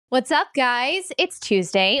What's up, guys? It's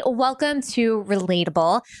Tuesday. Welcome to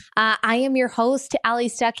Relatable. I am your host, Ali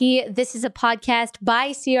Stuckey. This is a podcast by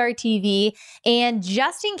CRTV. And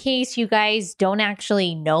just in case you guys don't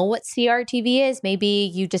actually know what CRTV is,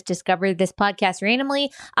 maybe you just discovered this podcast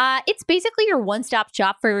randomly, it's basically your one-stop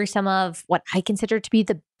shop for some of what I consider to be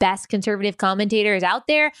the best conservative commentators out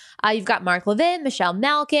there. You've got Mark Levin, Michelle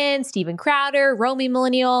Malkin, Steven Crowder, Romy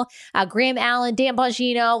Millennial, Graham Allen, Dan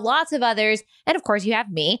Bongino, lots of others. And of course, you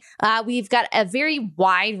have me. We've got a very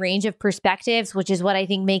wide range of perspectives, which is what I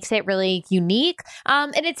think makes it really unique.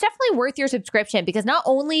 And it's definitely worth your subscription because not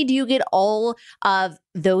only do you get all of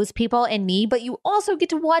those people and me, but you also get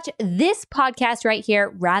to watch this podcast right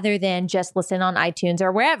here rather than just listen on iTunes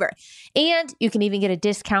or wherever. And you can even get a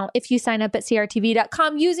discount if you sign up at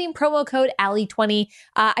crtv.com using promo code Ali20.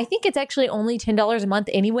 I think it's actually only $10 a month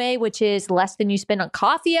anyway, which is less than you spend on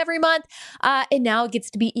coffee every month. And now it gets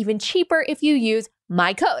to be even cheaper if you use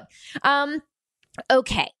my code.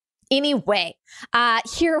 Okay. Anyway,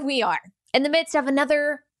 here we are in the midst of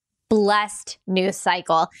another blessed news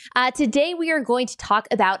cycle. Today, we are going to talk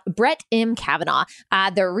about Brett M. Kavanaugh,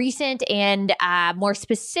 the recent and more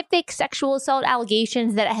specific sexual assault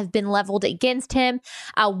allegations that have been leveled against him,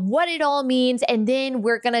 what it all means, and then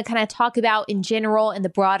we're going to kind of talk about in general, in the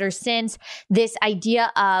broader sense, this idea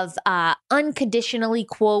of unconditionally,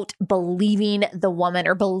 quote, believing the woman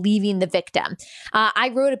or believing the victim. I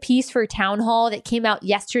wrote a piece for Town Hall that came out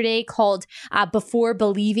yesterday called Before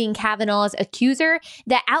Believing Kavanaugh's Accuser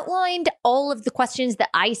that outlined all of the questions that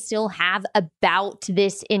I still have about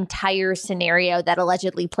this entire scenario that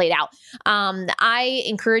allegedly played out. I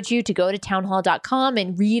encourage you to go to townhall.com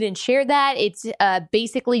and read and share that. It's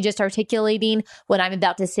basically just articulating what I'm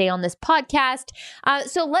about to say on this podcast.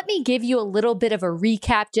 So let me give you a little bit of a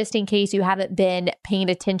recap just in case you haven't been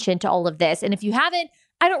paying attention to all of this. And if you haven't,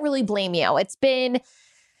 I don't really blame you. It's been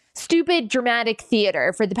stupid dramatic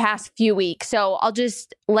theater for the past few weeks. So I'll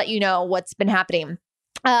just let you know what's been happening.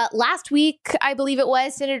 Last week, I believe it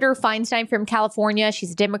was, Senator Feinstein from California,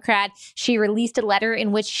 she's a Democrat, she released a letter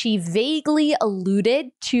in which she vaguely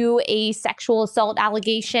alluded to a sexual assault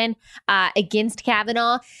allegation against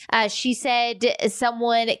Kavanaugh. She said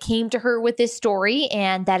someone came to her with this story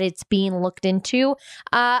and that it's being looked into.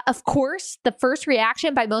 Of course, the first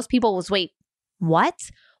reaction by most people was, wait, what?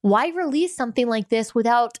 Why release something like this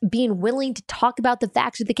without being willing to talk about the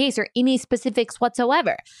facts of the case or any specifics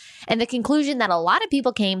whatsoever? And the conclusion that a lot of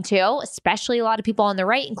people came to, especially a lot of people on the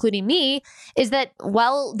right, including me, is that,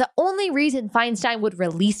 well, the only reason Feinstein would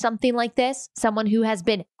release something like this, someone who has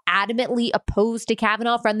been adamantly opposed to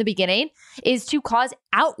Kavanaugh from the beginning, is to cause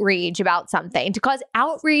outrage about something,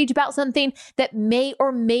 that may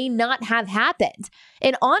or may not have happened.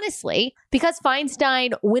 And honestly, because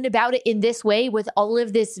Feinstein went about it in this way with all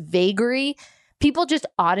of this vagary, people just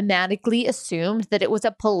automatically assumed that it was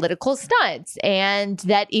a political stunt and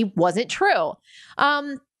that it wasn't true.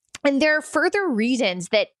 And there are further reasons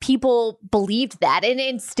that people believed that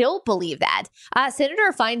and still believe that.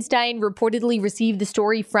 Senator Feinstein reportedly received the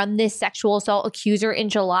story from this sexual assault accuser in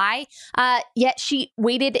July, yet she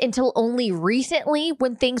waited until only recently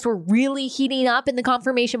when things were really heating up in the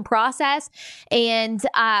confirmation process. And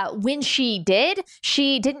when she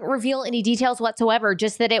didn't reveal any details whatsoever,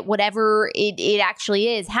 just that whatever it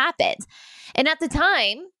actually is happened. And at the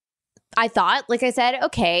time, I thought, like I said,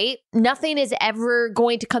 okay, nothing is ever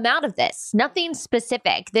going to come out of this. Nothing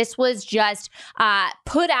specific. This was just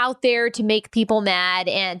put out there to make people mad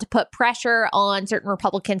and to put pressure on certain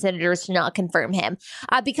Republican senators to not confirm him.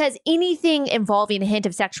 Because anything involving a hint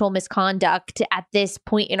of sexual misconduct at this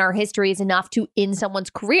point in our history is enough to end someone's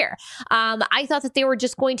career. I thought that they were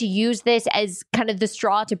just going to use this as kind of the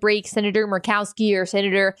straw to break Senator Murkowski or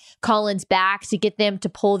Senator Collins back to get them to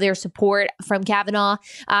pull their support from Kavanaugh.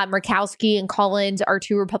 Murkowski and Collins are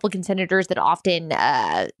two Republican senators that often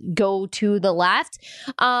go to the left.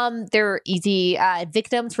 They're easy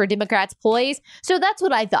victims for Democrats' ploys. So that's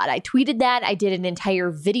what I thought. I tweeted that. I did an entire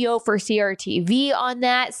video for CRTV on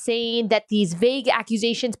that, saying that these vague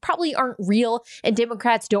accusations probably aren't real and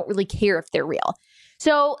Democrats don't really care if they're real.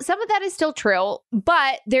 So some of that is still true,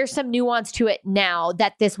 but there's some nuance to it now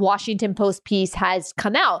that this Washington Post piece has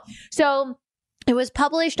come out. So it was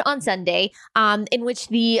published on Sunday, in which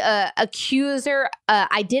the accuser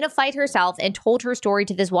identified herself and told her story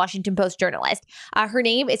to this Washington Post journalist. Her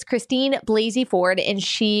name is Christine Blasey Ford, and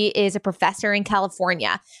she is a professor in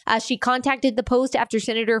California. She contacted the Post after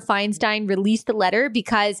Senator Feinstein released the letter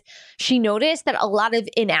because she noticed that a lot of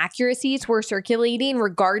inaccuracies were circulating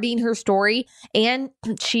regarding her story, and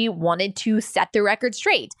she wanted to set the record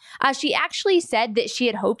straight. She actually said that she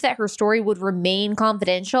had hoped that her story would remain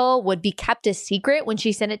confidential, would be kept a secret secret when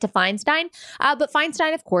she sent it to Feinstein. But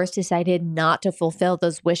Feinstein, of course, decided not to fulfill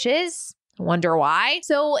those wishes. I wonder why.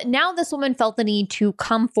 So now this woman felt the need to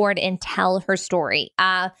come forward and tell her story.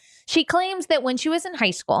 She claims that when she was in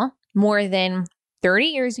high school, more than 30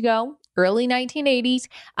 years ago, early 1980s,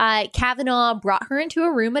 Kavanaugh brought her into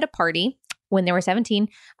a room at a party when they were 17,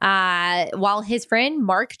 while his friend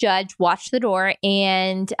Mark Judge watched the door,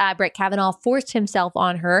 and Brett Kavanaugh forced himself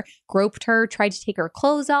on her, groped her, tried to take her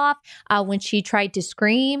clothes off. When she tried to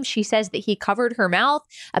scream, she says that he covered her mouth.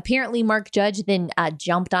 Apparently, Mark Judge then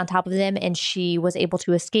jumped on top of them, and she was able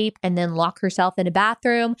to escape and then lock herself in a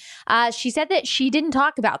bathroom. She said that she didn't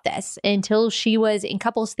talk about this until she was in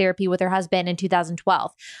couples therapy with her husband in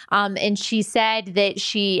 2012. And she said that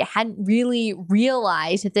she hadn't really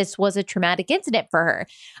realized that this was a traumatic incident for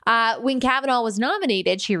her. When Kavanaugh was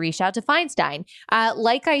nominated, she reached out to Feinstein.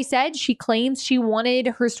 Like I said, she claims she wanted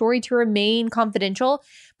her story to remain confidential,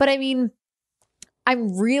 but I mean,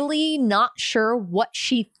 I'm really not sure what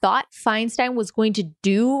she thought Feinstein was going to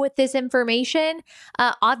do with this information.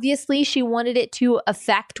 Obviously, she wanted it to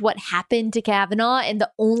affect what happened to Kavanaugh, and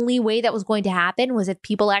the only way that was going to happen was if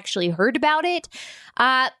people actually heard about it.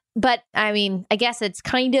 But I mean, I guess it's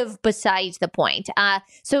kind of besides the point.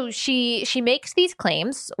 So she makes these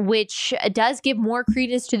claims, which does give more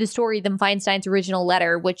credence to the story than Feinstein's original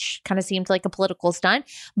letter, which kind of seemed like a political stunt.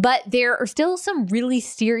 But there are still some really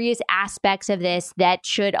serious aspects of this that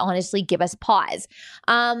should honestly give us pause.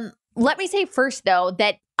 Let me say first, though,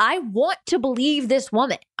 that I want to believe this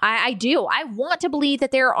woman. I do. I want to believe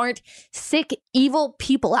that there aren't sick, evil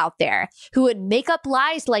people out there who would make up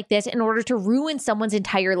lies like this in order to ruin someone's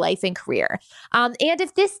entire life and career. And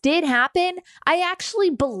if this did happen, I actually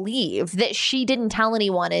believe that she didn't tell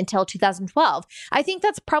anyone until 2012. I think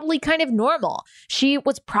that's probably kind of normal. She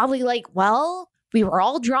was probably like, well, we were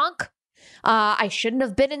all drunk. I shouldn't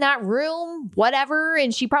have been in that room, whatever.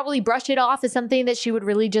 And she probably brushed it off as something that she would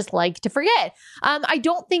really just like to forget. I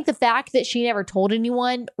don't think the fact that she never told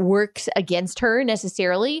anyone works against her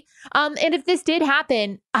necessarily. And if this did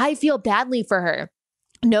happen, I feel badly for her.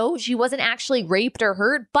 No, she wasn't actually raped or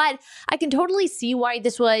hurt, but I can totally see why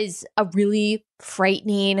this was a really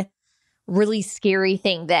frightening, really scary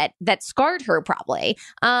thing that scarred her probably.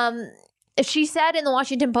 She said in the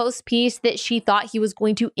Washington Post piece that she thought he was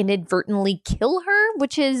going to inadvertently kill her,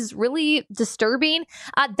 which is really disturbing.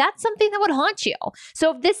 That's something that would haunt you.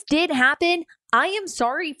 So if this did happen, I am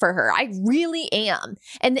sorry for her. I really am.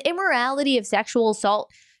 And the immorality of sexual assault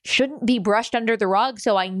shouldn't be brushed under the rug.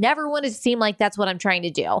 So I never want to seem like that's what I'm trying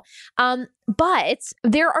to do. But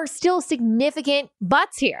there are still significant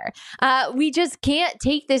buts here. We just can't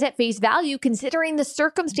take this at face value considering the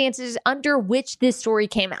circumstances under which this story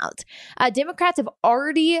came out. Democrats have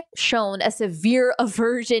already shown a severe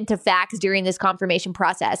aversion to facts during this confirmation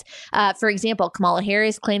process. For example, Kamala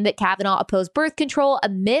Harris claimed that Kavanaugh opposed birth control, a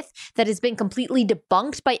myth that has been completely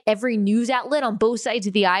debunked by every news outlet on both sides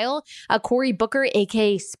of the aisle. Cory Booker,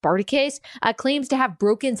 aka Spartacus, claims to have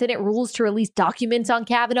broken Senate rules to release documents on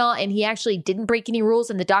Kavanaugh, and he actually didn't break any rules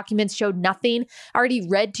and the documents showed nothing. I already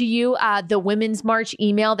read to you the Women's March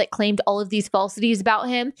email that claimed all of these falsities about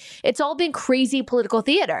him. It's all been crazy political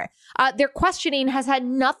theater. Their questioning has had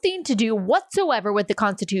nothing to do whatsoever with the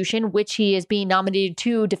Constitution, which he is being nominated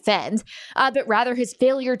to defend, but rather his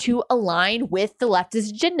failure to align with the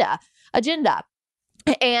leftist agenda.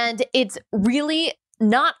 And it's really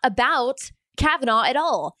not about Kavanaugh at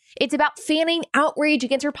all. It's about fanning outrage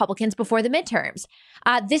against Republicans before the midterms.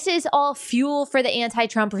 This is all fuel for the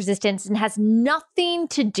anti-Trump resistance and has nothing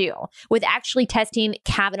to do with actually testing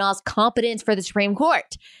Kavanaugh's competence for the Supreme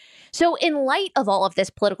Court. So in light of all of this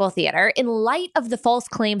political theater, in light of the false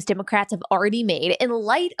claims Democrats have already made, in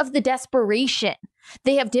light of the desperation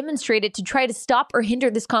they have demonstrated to try to stop or hinder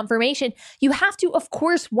this confirmation, you have to, of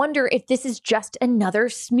course, wonder if this is just another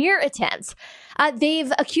smear attempt.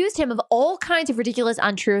 They've accused him of all kinds of ridiculous,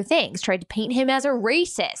 untrue things, tried to paint him as a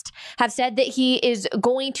racist, have said that he is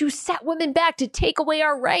going to set women back to take away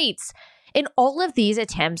our rights. And all of these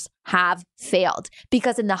attempts have failed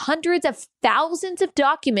because in the hundreds of thousands of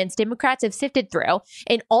documents Democrats have sifted through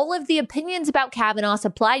and all of the opinions about Kavanaugh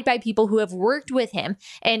supplied by people who have worked with him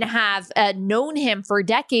and have known him for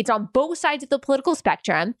decades on both sides of the political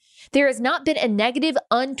spectrum, there has not been a negative,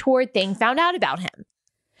 untoward thing found out about him.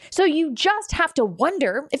 So you just have to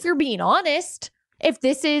wonder, if you're being honest, if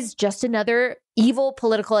this is just another evil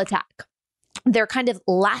political attack, their kind of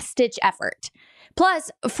last-ditch effort.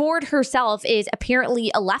 Plus, Ford herself is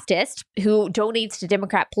apparently a leftist who donates to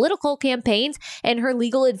Democrat political campaigns, and her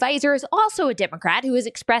legal advisor is also a Democrat who has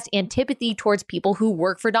expressed antipathy towards people who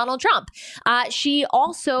work for Donald Trump. She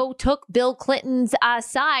also took Bill Clinton's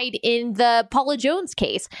side in the Paula Jones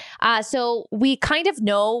case. So we kind of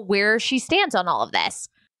know where she stands on all of this.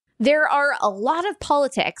 There are a lot of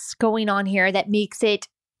politics going on here that makes it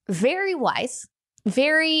very wise,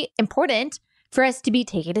 very important for us to be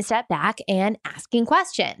taking a step back and asking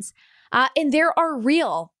questions. And there are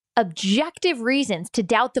real, objective reasons to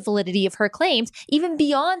doubt the validity of her claims, even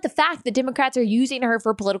beyond the fact that Democrats are using her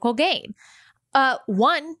for political gain.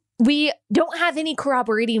 One, we don't have any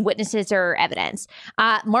corroborating witnesses or evidence.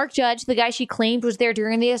 Mark Judge, the guy she claimed was there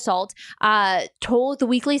during the assault, told the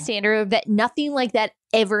Weekly Standard that nothing like that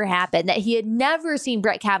ever happened, that he had never seen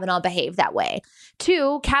Brett Kavanaugh behave that way.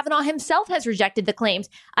 Two, Kavanaugh himself has rejected the claims,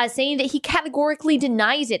 saying that he categorically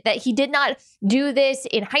denies it, that he did not do this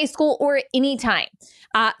in high school or at any time.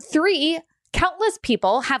 Three, countless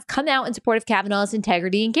people have come out in support of Kavanaugh's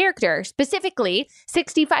integrity and character. Specifically,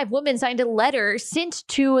 65 women signed a letter sent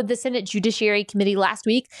to the Senate Judiciary Committee last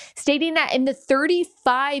week stating that in the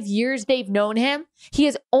 35 years they've known him, he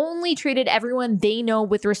has only treated everyone they know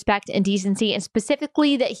with respect and decency, and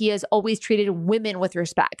specifically that he has always treated women with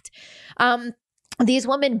respect. These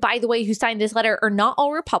women, by the way, who signed this letter are not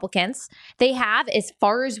all Republicans. They have, as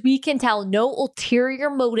far as we can tell, no ulterior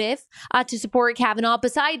motive to support Kavanaugh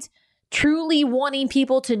besides truly wanting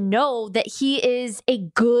people to know that he is a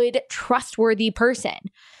good, trustworthy person.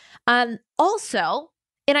 Also,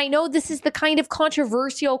 and I know this is the kind of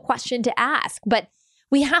controversial question to ask, but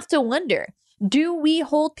we have to wonder, do we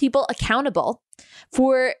hold people accountable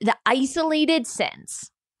for the isolated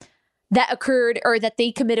sins that occurred or that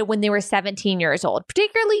they committed when they were 17 years old,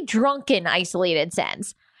 particularly drunken, isolated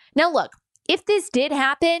sins? Now, look, if this did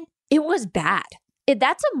happen, it was bad. If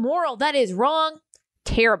that's a moral that is wrong,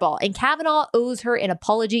 terrible. And Kavanaugh owes her an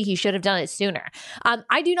apology. He should have done it sooner.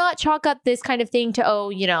 I do not chalk up this kind of thing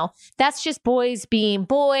to, that's just boys being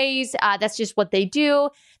boys. That's just what they do.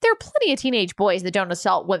 There are plenty of teenage boys that don't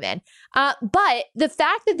assault women. But the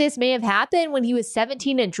fact that this may have happened when he was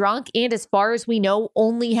 17 and drunk, and as far as we know,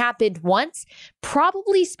 only happened once,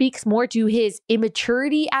 probably speaks more to his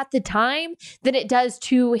immaturity at the time than it does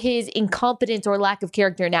to his incompetence or lack of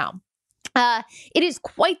character now. It is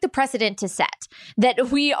quite the precedent to set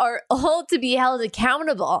that we are all to be held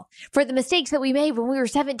accountable for the mistakes that we made when we were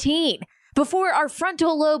 17, before our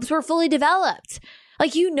frontal lobes were fully developed.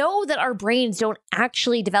 Like, that our brains don't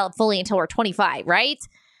actually develop fully until we're 25, right?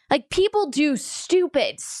 Like, people do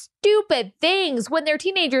stupid things when they're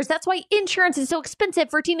teenagers. That's why insurance is so expensive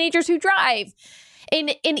for teenagers who drive.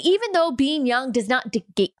 And even though being young does not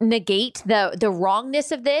negate the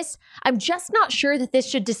wrongness of this, I'm just not sure that this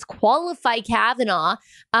should disqualify Kavanaugh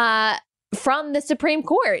from the Supreme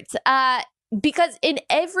Court. Because in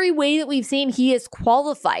every way that we've seen, he is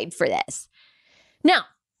qualified for this. Now,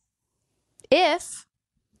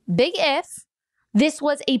 big if, this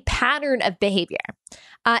was a pattern of behavior,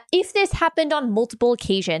 if this happened on multiple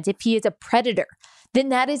occasions, if he is a predator, then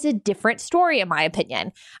that is a different story, in my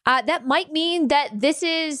opinion. That might mean that this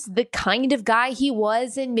is the kind of guy he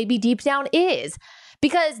was and maybe deep down is,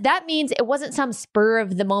 because that means it wasn't some spur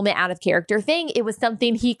of the moment out of character thing. It was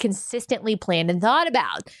something he consistently planned and thought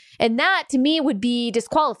about. And that to me would be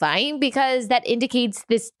disqualifying, because that indicates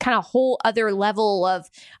this kind of whole other level of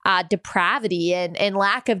depravity and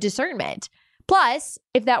lack of discernment. Plus,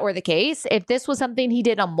 if that were the case, if this was something he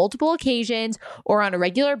did on multiple occasions or on a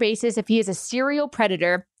regular basis, if he is a serial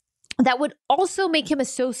predator, that would also make him a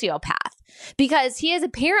sociopath, because he has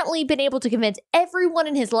apparently been able to convince everyone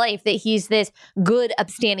in his life that he's this good,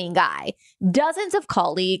 upstanding guy. Dozens of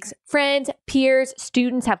colleagues, friends, peers,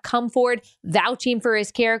 students have come forward vouching for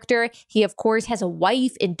his character. He, of course, has a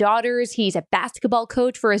wife and daughters. He's a basketball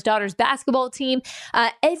coach for his daughter's basketball team.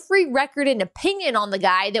 Every record and opinion on the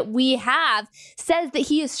guy that we have says that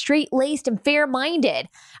he is straight-laced and fair-minded.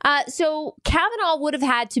 So Kavanaugh would have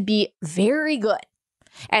had to be very good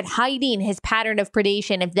at hiding his pattern of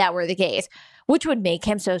predation if that were the case, which would make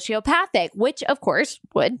him sociopathic, which of course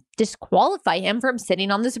would disqualify him from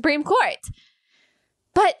sitting on the Supreme Court.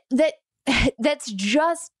 But that's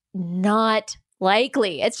just not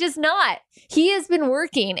likely. It's just not. He has been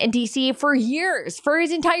working in DC for years, for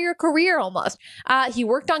his entire career almost. He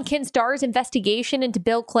worked on Ken Starr's investigation into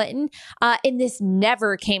Bill Clinton, and this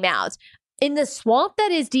never came out. In the swamp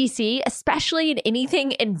that is DC, especially in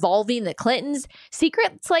anything involving the Clintons,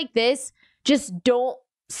 secrets like this just don't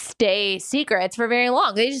stay secrets for very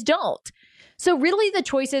long. They just don't. So really the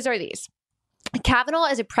choices are these. Kavanaugh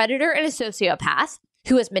is a predator and a sociopath.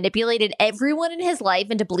 who has manipulated everyone in his life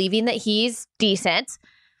into believing that he's decent,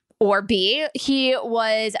 or B, he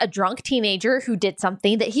was a drunk teenager who did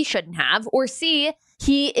something that he shouldn't have, or C,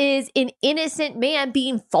 he is an innocent man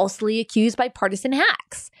being falsely accused by partisan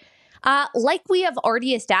hacks. Like we have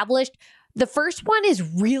already established, the first one is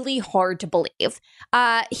really hard to believe.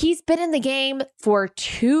 He's been in the game for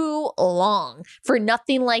too long for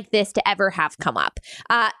nothing like this to ever have come up.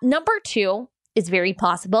 Number two is very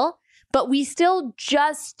possible, but we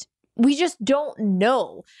just don't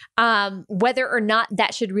know whether or not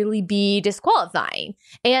that should really be disqualifying.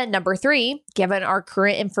 And number three, given our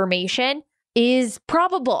current information, is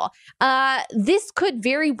probable. This could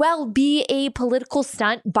very well be a political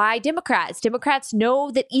stunt by Democrats. Democrats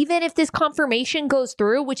know that even if this confirmation goes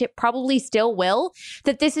through, which it probably still will,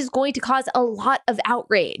 that this is going to cause a lot of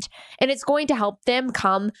outrage, and it's going to help them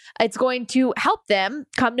come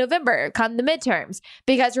November, come the midterms,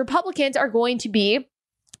 because Republicans are going to be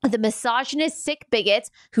the misogynist, sick bigots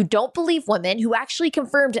who don't believe women, who actually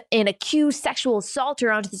confirmed and accused sexual assault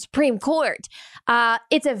around the Supreme Court.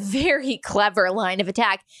 It's a very clever line of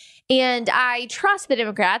attack. And I trust the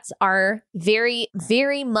Democrats are very,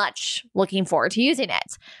 very much looking forward to using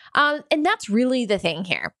it. And that's really the thing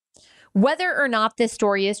here. Whether or not this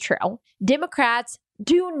story is true, Democrats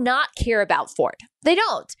do not care about Ford. They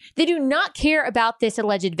don't. They do not care about this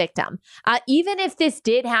alleged victim. Even if this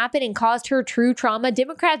did happen and caused her true trauma,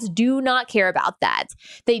 Democrats do not care about that.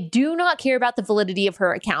 They do not care about the validity of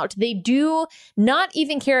her account. They do not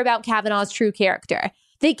even care about Kavanaugh's true character.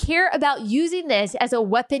 They care about using this as a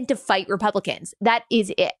weapon to fight Republicans. That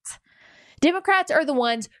is it. Democrats are the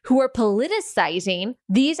ones who are politicizing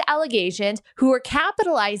these allegations, who are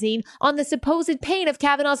capitalizing on the supposed pain of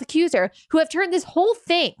Kavanaugh's accuser, who have turned this whole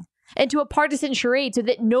thing into a partisan charade so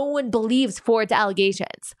that no one believes Ford's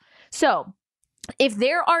allegations. So, if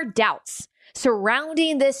there are doubts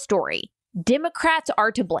surrounding this story, Democrats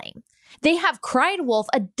are to blame. They have cried wolf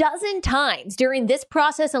a dozen times during this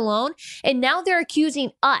process alone, and now they're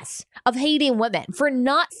accusing us of hating women for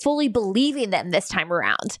not fully believing them this time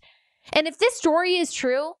around. And if this story is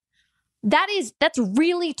true, that's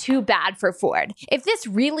really too bad for Ford. If this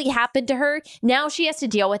really happened to her, now she has to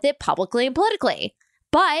deal with it publicly and politically.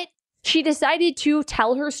 But she decided to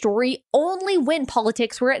tell her story only when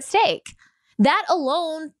politics were at stake. That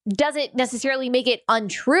alone doesn't necessarily make it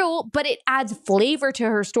untrue, but it adds flavor to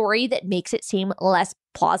her story that makes it seem less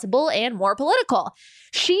plausible and more political.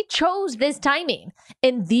 She chose this timing,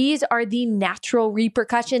 and these are the natural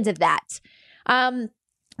repercussions of that.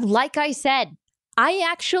 Like I said, I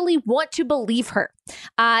actually want to believe her,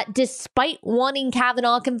 despite wanting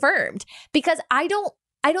Kavanaugh confirmed, because I don't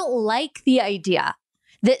like the idea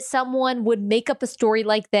that someone would make up a story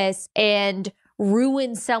like this and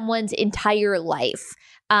ruin someone's entire life,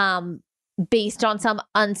 based on some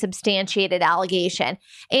unsubstantiated allegation.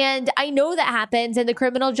 And I know that happens in the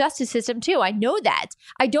criminal justice system too. I know that.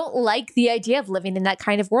 I don't like the idea of living in that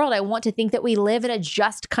kind of world. I want to think that we live in a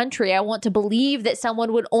just country. I want to believe that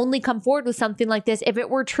someone would only come forward with something like this if it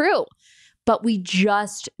were true. But we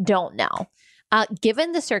just don't know.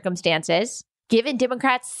 Given the circumstances, given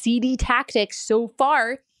Democrats' seedy tactics so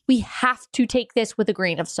far, we have to take this with a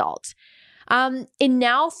grain of salt. And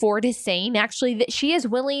now Ford is saying actually that she is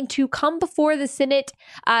willing to come before the Senate,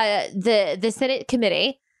 the Senate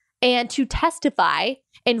committee, and to testify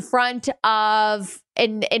in front of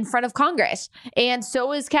Congress. And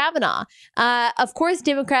so is Kavanaugh. Of course,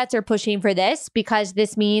 Democrats are pushing for this because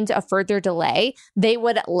this means a further delay. They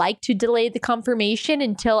would like to delay the confirmation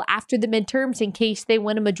until after the midterms in case they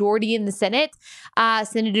win a majority in the Senate.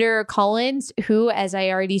 Senator Collins, who, as I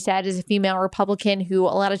already said, is a female Republican who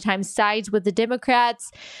a lot of times sides with the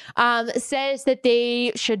Democrats, says that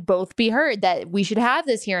they should both be heard, that we should have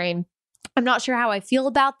this hearing. I'm not sure how I feel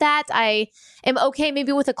about that. I am okay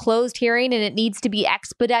maybe with a closed hearing and it needs to be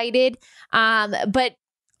expedited. But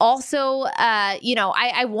also, I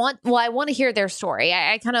want to hear their story.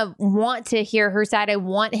 I kind of want to hear her side. I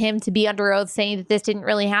want him to be under oath saying that this didn't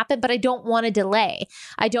really happen, but I don't want to delay.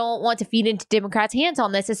 I don't want to feed into Democrats' hands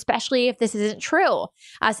on this, especially if this isn't true.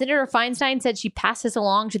 Senator Feinstein said she passed this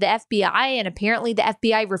along to the FBI, and apparently the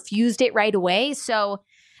FBI refused it right away. So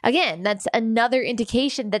again, that's another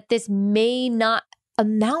indication that this may not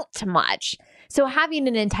amount to much. So having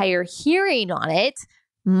an entire hearing on it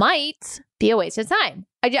might be a waste of time.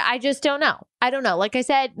 I just don't know. I don't know. Like I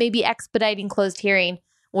said, maybe expediting closed hearing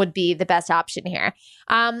would be the best option here.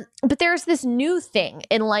 But there's this new thing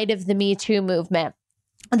in light of the Me Too movement.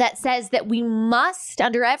 that says that we must,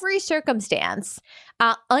 under every circumstance,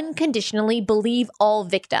 unconditionally believe all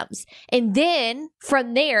victims. And then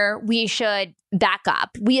from there, we should back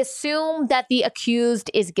up. We assume that the accused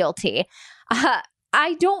is guilty.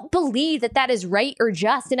 I don't believe that that is right or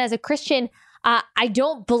just. And as a Christian, I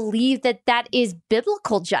don't believe that that is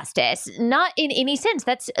biblical justice, not in any sense.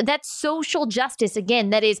 That's social justice,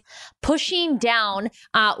 again, that is pushing down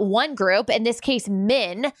one group, in this case,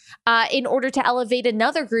 men, in order to elevate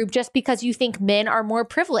another group just because you think men are more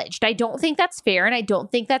privileged. I don't think that's fair, and I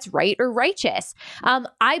don't think that's right or righteous.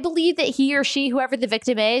 I believe that he or she, whoever the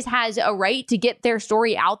victim is, has a right to get their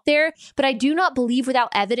story out there, but I do not believe without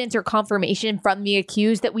evidence or confirmation from the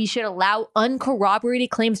accused that we should allow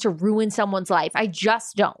uncorroborated claims to ruin someone's life. I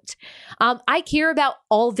just don't. I care about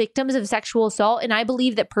all victims of sexual assault, and I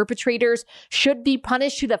believe that perpetrators should be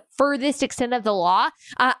punished to the furthest extent of the law.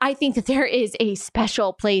 I think that there is a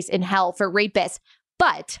special place in hell for rapists,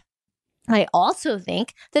 but I also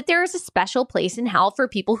think that there is a special place in hell for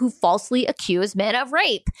people who falsely accuse men of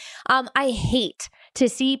rape. I hate to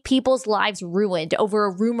see people's lives ruined over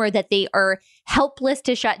a rumor that they are helpless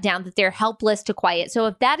to shut down, that they're helpless to quiet. So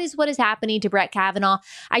if that is what is happening to Brett Kavanaugh,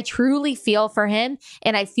 I truly feel for him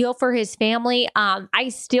and I feel for his family. I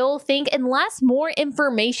still think unless more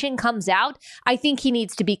information comes out, I think he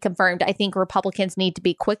needs to be confirmed. I think Republicans need to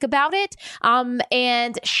be quick about it.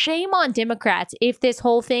 And shame on Democrats if this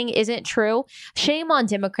whole thing isn't true. Shame on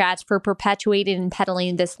Democrats for perpetuating and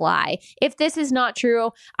peddling this lie. If this is not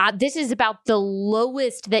true, this is about the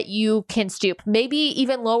lowest that you can stoop. Maybe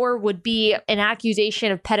even lower would be an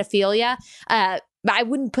accusation of pedophilia. I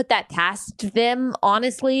wouldn't put that past them,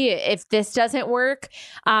 honestly, if this doesn't work.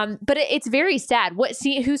 But it's very sad.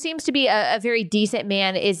 Who seems to be a very decent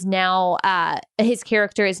man is now, his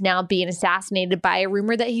character is now being assassinated by a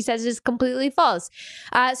rumor that he says is completely false.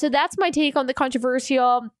 So that's my take on the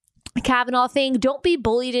controversial Kavanaugh thing. Don't be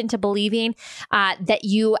bullied into believing that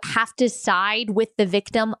you have to side with the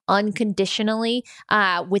victim unconditionally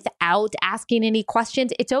without asking any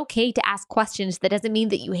questions. It's okay to ask questions. That doesn't mean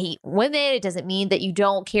that you hate women. It doesn't mean that you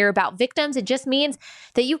don't care about victims. It just means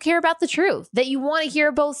that you care about the truth, that you want to hear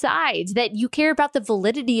both sides, that you care about the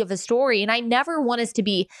validity of a story. And I never want us to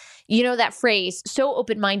be, that phrase, so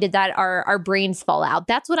open-minded that our brains fall out.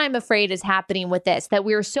 That's what I'm afraid is happening with this, that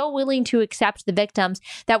we are so willing to accept the victims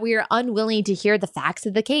that we are unwilling to hear the facts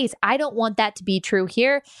of the case. I don't want that to be true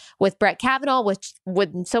here with Brett Kavanaugh,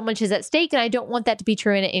 with so much is at stake, and I don't want that to be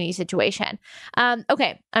true in any situation.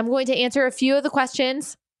 Okay, I'm going to answer a few of the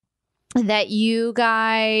questions that you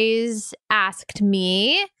guys asked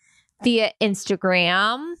me via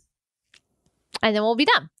Instagram, and then we'll be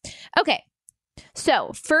done. Okay.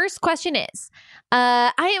 So first question is,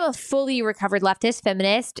 I am a fully recovered leftist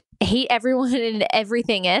feminist, hate everyone and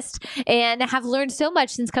everythingist, and have learned so much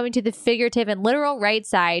since coming to the figurative and literal right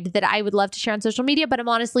side that I would love to share on social media, but I'm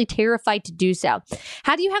honestly terrified to do so.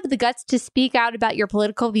 How do you have the guts to speak out about your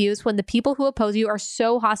political views when the people who oppose you are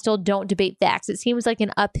so hostile, don't debate facts? It seems like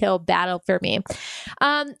an uphill battle for me.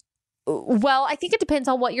 Well, I think it depends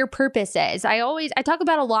on what your purpose is. I talk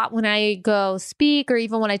about a lot when I go speak or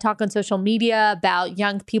even when I talk on social media about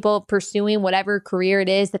young people pursuing whatever career it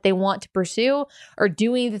is that they want to pursue or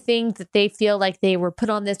doing the things that they feel like they were put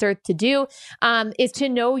on this earth to do, is to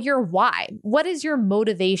know your why. What is your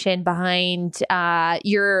motivation behind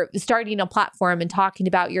your starting a platform and talking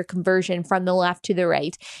about your conversion from the left to the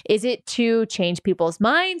right? Is it to change people's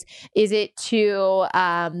minds? Is it to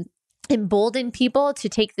embolden people to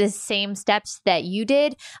take the same steps that you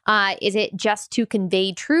did? Is it just to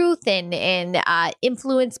convey truth and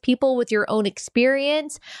influence people with your own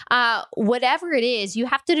experience? Whatever it is, you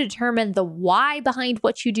have to determine the why behind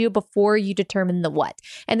what you do before you determine the what.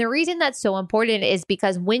 And the reason that's so important is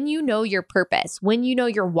because when you know your purpose, when you know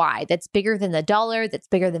your why, that's bigger than the dollar, that's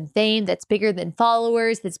bigger than fame, that's bigger than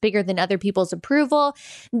followers, that's bigger than other people's approval,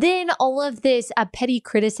 then all of this petty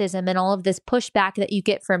criticism and all of this pushback that you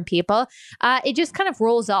get from people, it just kind of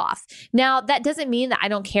rolls off. Now, that doesn't mean that I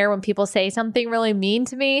don't care when people say something really mean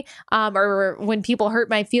to me, or when people hurt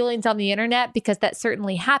my feelings on the internet, because that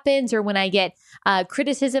certainly happens, or when I get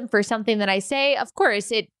criticism for something that I say. Of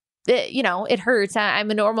course, it hurts. I'm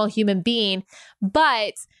a normal human being,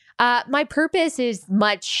 but my purpose is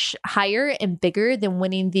much higher and bigger than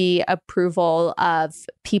winning the approval of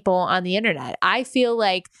people on the internet. I feel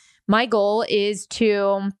like my goal is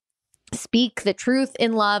to speak the truth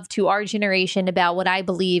in love to our generation about what I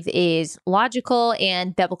believe is logical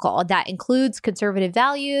and biblical. That includes conservative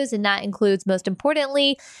values, and that includes, most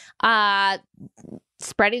importantly,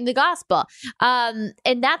 spreading the gospel. And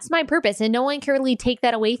that's my purpose. And no one can really take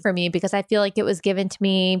that away from me because I feel like it was given to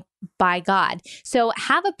me by God. So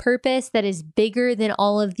have a purpose that is bigger than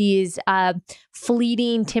all of these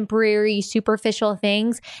fleeting, temporary, superficial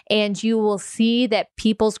things. And you will see that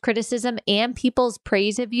people's criticism and people's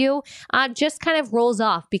praise of you just kind of rolls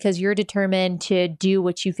off because you're determined to do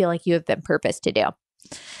what you feel like you have been purposed to do.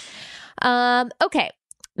 Okay.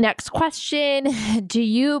 Next question. Do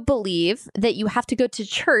you believe that you have to go to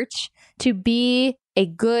church to be a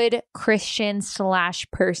good Christian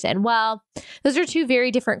 / person? Well, those are two very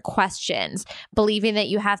different questions. Believing that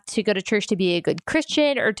you have to go to church to be a good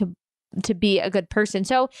Christian or to be a good person.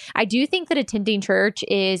 So I do think that attending church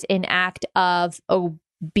is an act of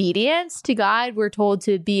obedience to God. We're told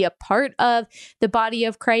to be a part of the body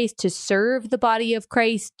of Christ, to serve the body of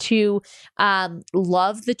Christ, to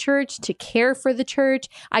love the church, to care for the church.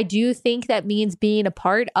 I do think that means being a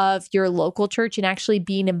part of your local church and actually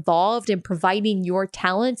being involved and providing your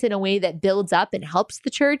talents in a way that builds up and helps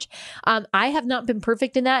the church. I have not been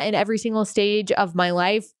perfect in that in every single stage of my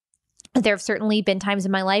life. There have certainly been times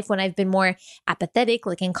in my life when I've been more apathetic,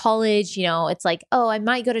 like in college, it's like, oh, I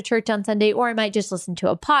might go to church on Sunday or I might just listen to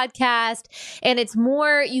a podcast. And it's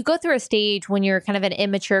more, you go through a stage when you're kind of an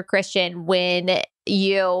immature Christian when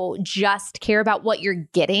you just care about what you're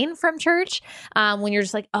getting from church. When you're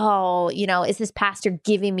just like, oh, is this pastor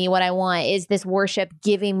giving me what I want? Is this worship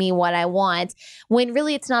giving me what I want? When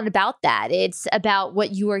really it's not about that. It's about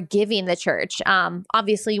what you are giving the church.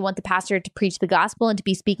 Obviously you want the pastor to preach the gospel and to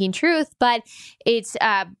be speaking truth, but it's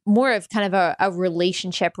more of kind of a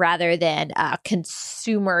relationship rather than a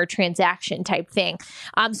consumer transaction type thing.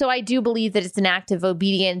 So I do believe that it's an act of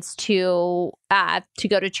obedience to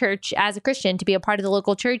go to church as a Christian, to be a part of the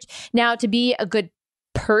local church. Now, to be a good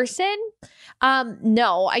person,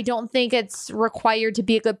 no, I don't think it's required to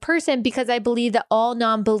be a good person because I believe that all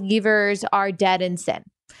non-believers are dead in sin.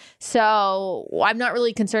 So I'm not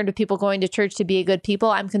really concerned with people going to church to be a good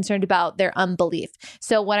people. I'm concerned about their unbelief.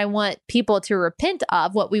 So what I want people to repent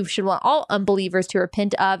of, what we should want all unbelievers to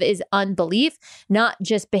repent of is unbelief, not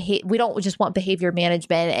just we don't just want behavior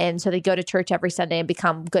management. And so they go to church every Sunday and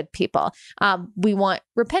become good people. We want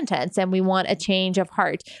repentance and we want a change of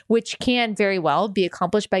heart, which can very well be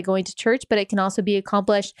accomplished by going to church, but it can also be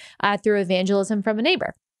accomplished through evangelism from a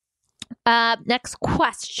neighbor. Next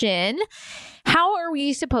question. How are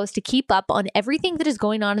we supposed to keep up on everything that is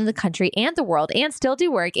going on in the country and the world and still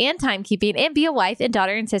do work and timekeeping and be a wife and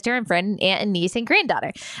daughter and sister and friend and aunt and niece and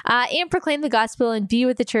granddaughter and proclaim the gospel and be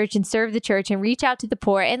with the church and serve the church and reach out to the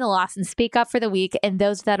poor and the lost and speak up for the weak and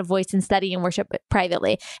those without a voice and study and worship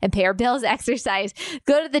privately and pay our bills, exercise,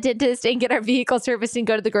 go to the dentist and get our vehicle serviced and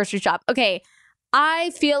go to the grocery shop? Okay. I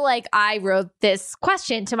feel like I wrote this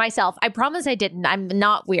question to myself. I promise I didn't. I'm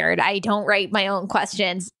not weird. I don't write my own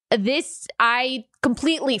questions. I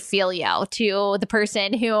completely feel you to the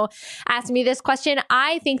person who asked me this question.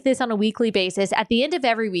 I think this on a weekly basis. At the end of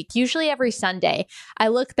every week, usually every Sunday, I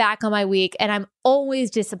look back on my week and I'm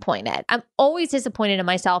always disappointed. I'm always disappointed in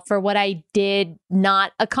myself for what I did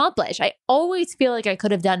not accomplish. I always feel like I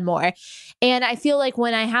could have done more. And I feel like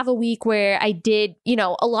when I have a week where I did,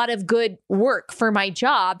 a lot of good work for my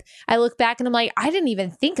job, I look back and I'm like, I didn't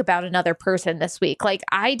even think about another person this week. Like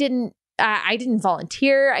I didn't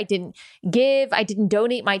volunteer. I didn't give. I didn't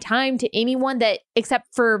donate my time to anyone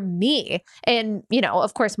except for me. And,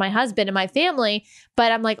 of course, my husband and my family.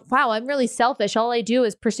 But I'm like, wow, I'm really selfish. All I do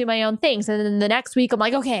is pursue my own things. And then the next week, I'm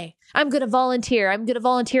like, okay, I'm going to volunteer. I'm going to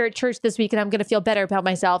volunteer at church this week and I'm going to feel better about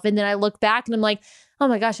myself. And then I look back and I'm like, oh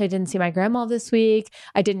my gosh, I didn't see my grandma this week.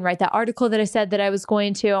 I didn't write that article that I said that I was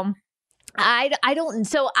going to. All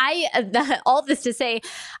this to say,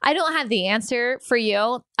 I don't have the answer for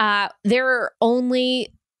you. There are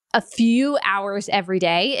only a few hours every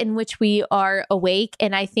day in which we are awake.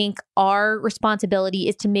 And I think our responsibility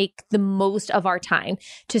is to make the most of our time,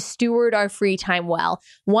 to steward our free time well.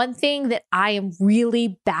 One thing that I am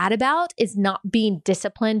really bad about is not being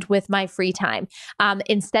disciplined with my free time.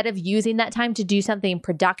 Instead of using that time to do something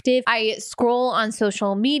productive, I scroll on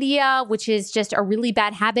social media, which is just a really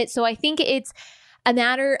bad habit. So I think it's a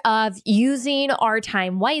matter of using our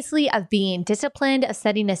time wisely, of being disciplined, of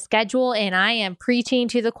setting a schedule. And I am preaching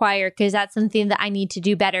to the choir because that's something that I need to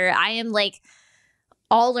do better. I am like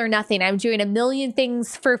all or nothing. I'm doing a million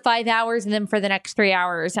things for 5 hours and then for the next 3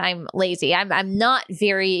 hours, I'm lazy. I'm not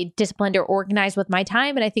very disciplined or organized with my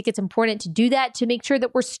time. And I think it's important to do that to make sure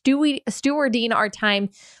that we're stewarding our time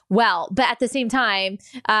well. But at the same time,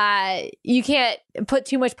 you can't put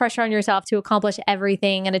too much pressure on yourself to accomplish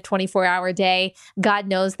everything in a 24-hour day. God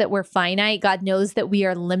knows that we're finite. God knows that we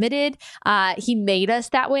are limited. He made us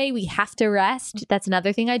that way. We have to rest. That's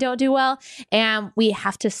another thing I don't do well. And we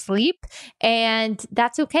have to sleep. And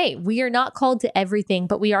that's okay. We are not called to everything,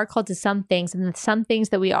 but we are called to some things. And some things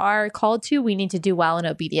that we are called to, we need to do well and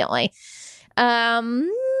obediently.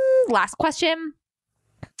 Last question.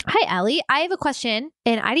 Hi, Allie. I have a question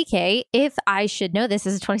in IDK. If I should know this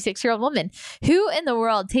as a 26-year-old woman, who in the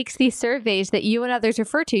world takes these surveys that you and others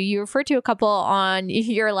refer to? You referred to a couple on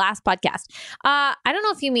your last podcast. I don't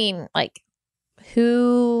know if you mean like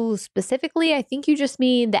who specifically. I think you just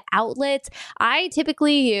mean the outlets. I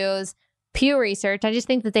typically use Pew Research. I just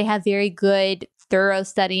think that they have very good, thorough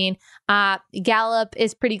studying. Gallup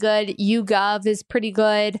is pretty good. YouGov is pretty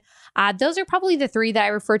good. Those are probably the three that I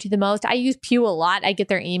refer to the most. I use Pew a lot. I get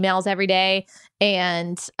their emails every day.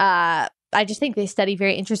 And I just think they study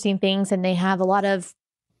very interesting things and they have a lot of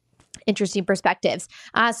interesting perspectives.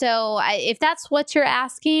 If that's what you're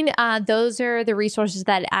asking, those are the resources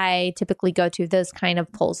that I typically go to, those kind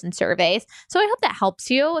of polls and surveys. So I hope that helps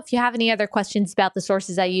you. If you have any other questions about the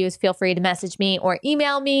sources I use, feel free to message me or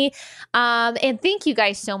email me. And thank you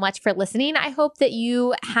guys so much for listening. I hope that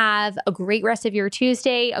you have a great rest of your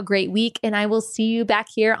Tuesday, a great week, and I will see you back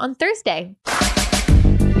here on Thursday.